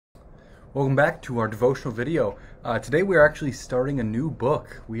Welcome back to our devotional video. Today we are actually starting a new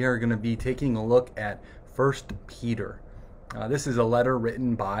book. We are going to be taking a look at First Peter. This is a letter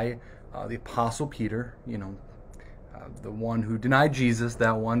written by the Apostle Peter, the one who denied Jesus,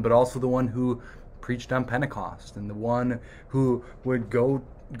 that one, but also the one who preached on Pentecost, and the one who would go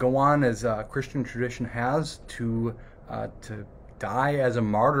on, as Christian tradition has, to die as a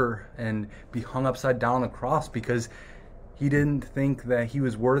martyr and be hung upside down on the cross because he didn't think that he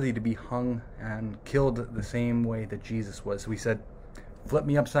was worthy to be hung and killed the same way that Jesus was. So he said, flip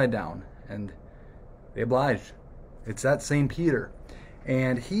me upside down. And they obliged. It's that same Peter.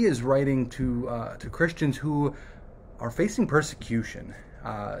 And he is writing to Christians who are facing persecution.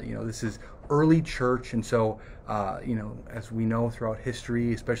 This is early church. And so, as we know throughout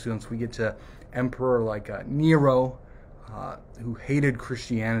history, especially once we get to emperor like Nero, who hated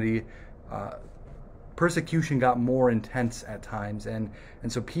Christianity, persecution got more intense at times, and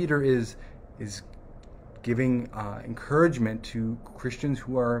so Peter is giving encouragement to Christians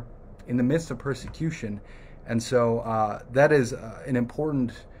who are in the midst of persecution. And so that is an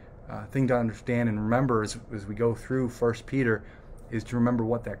important thing to understand and remember as we go through First Peter, is to remember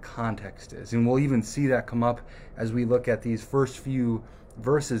what that context is. And we'll even see that come up as we look at these first few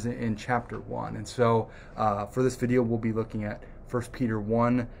verses in chapter 1. And so for this video, we'll be looking at First Peter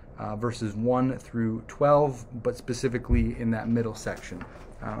 1, verses 1 through 12, but specifically in that middle section,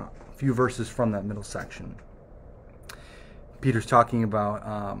 a few verses from that middle section. Peter's talking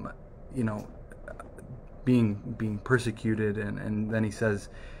about, being persecuted, and then he says,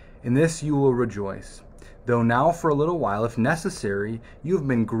 "In this you will rejoice, though now for a little while, if necessary, you have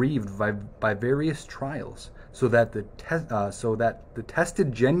been grieved by various trials, so that the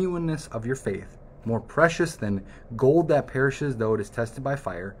tested genuineness of your faith, more precious than gold that perishes though it is tested by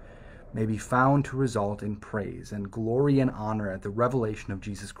fire, may be found to result in praise and glory and honor at the revelation of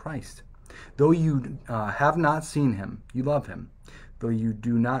Jesus Christ. Though you have not seen him, you love him. Though you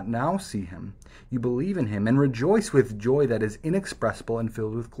do not now see him, you believe in him and rejoice with joy that is inexpressible and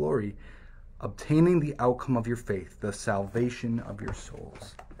filled with glory, obtaining the outcome of your faith, the salvation of your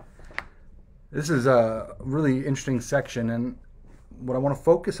souls." This is a really interesting section, and what I want to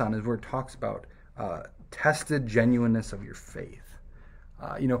focus on is where it talks about tested genuineness of your faith.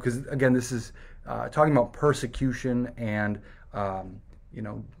 Because again, this is talking about persecution and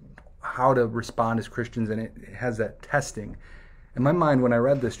how to respond as Christians, and it has that testing. And my mind, when I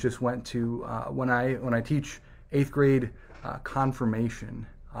read this, just went to when I teach 8th grade confirmation,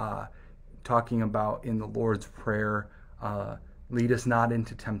 talking about in the Lord's Prayer, lead us not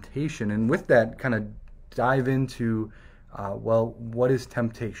into temptation, and with that kind of dive into what is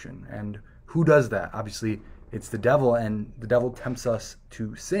temptation and who does that? Obviously, it's the devil, and the devil tempts us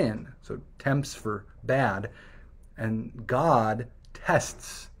to sin. So tempts for bad, and God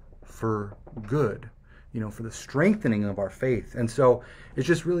tests for good, for the strengthening of our faith. And so it's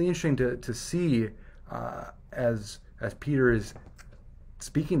just really interesting to see as Peter is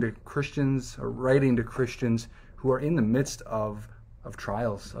speaking to Christians or writing to Christians who are in the midst of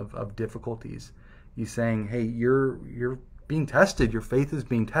trials, of difficulties. He's saying, hey, you're being tested, your faith is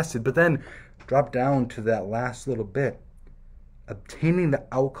being tested, but then drop down to that last little bit, obtaining the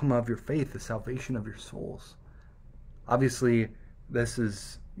outcome of your faith, the salvation of your souls. Obviously, this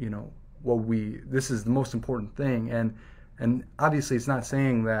is this is the most important thing, and obviously it's not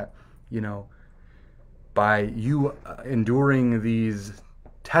saying that by you enduring these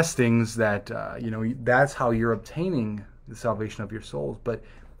testings that that's how you're obtaining the salvation of your souls, but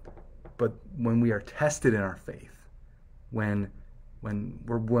when we are tested in our faith, when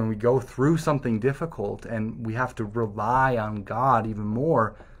we go through something difficult and we have to rely on God even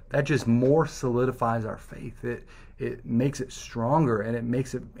more, that just more solidifies our faith. It makes it stronger, and it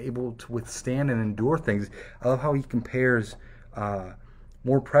makes it able to withstand and endure things. I love how he compares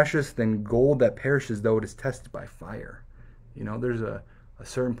more precious than gold that perishes though it is tested by fire. There's a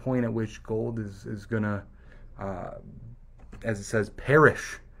certain point at which gold is going to, as it says,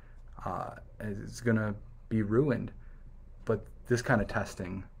 perish. It's going to be ruined. But this kind of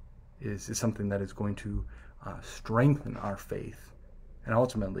testing is something that is going to strengthen our faith and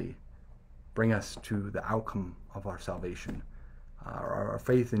ultimately bring us to the outcome of our salvation. Our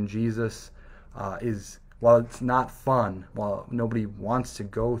faith in Jesus is, while it's not fun, while nobody wants to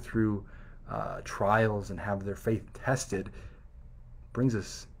go through trials and have their faith tested, brings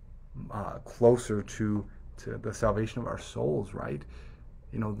us closer to the salvation of our souls, right?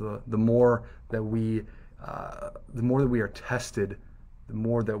 The more that we are tested, the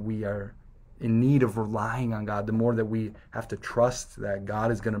more that we are in need of relying on God, the more that we have to trust that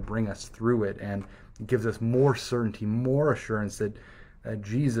God is going to bring us through it, and it gives us more certainty, more assurance that that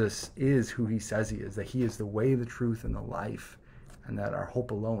Jesus is who he says he is, that he is the way, the truth, and the life, and that our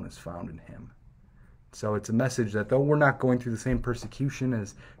hope alone is found in him. So it's a message that though we're not going through the same persecution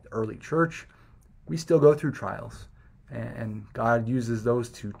as the early church, we still go through trials. And God uses those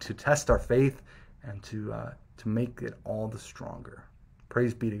to test our faith and to make it all the stronger.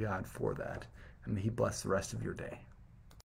 Praise be to God for that. And may he bless the rest of your day.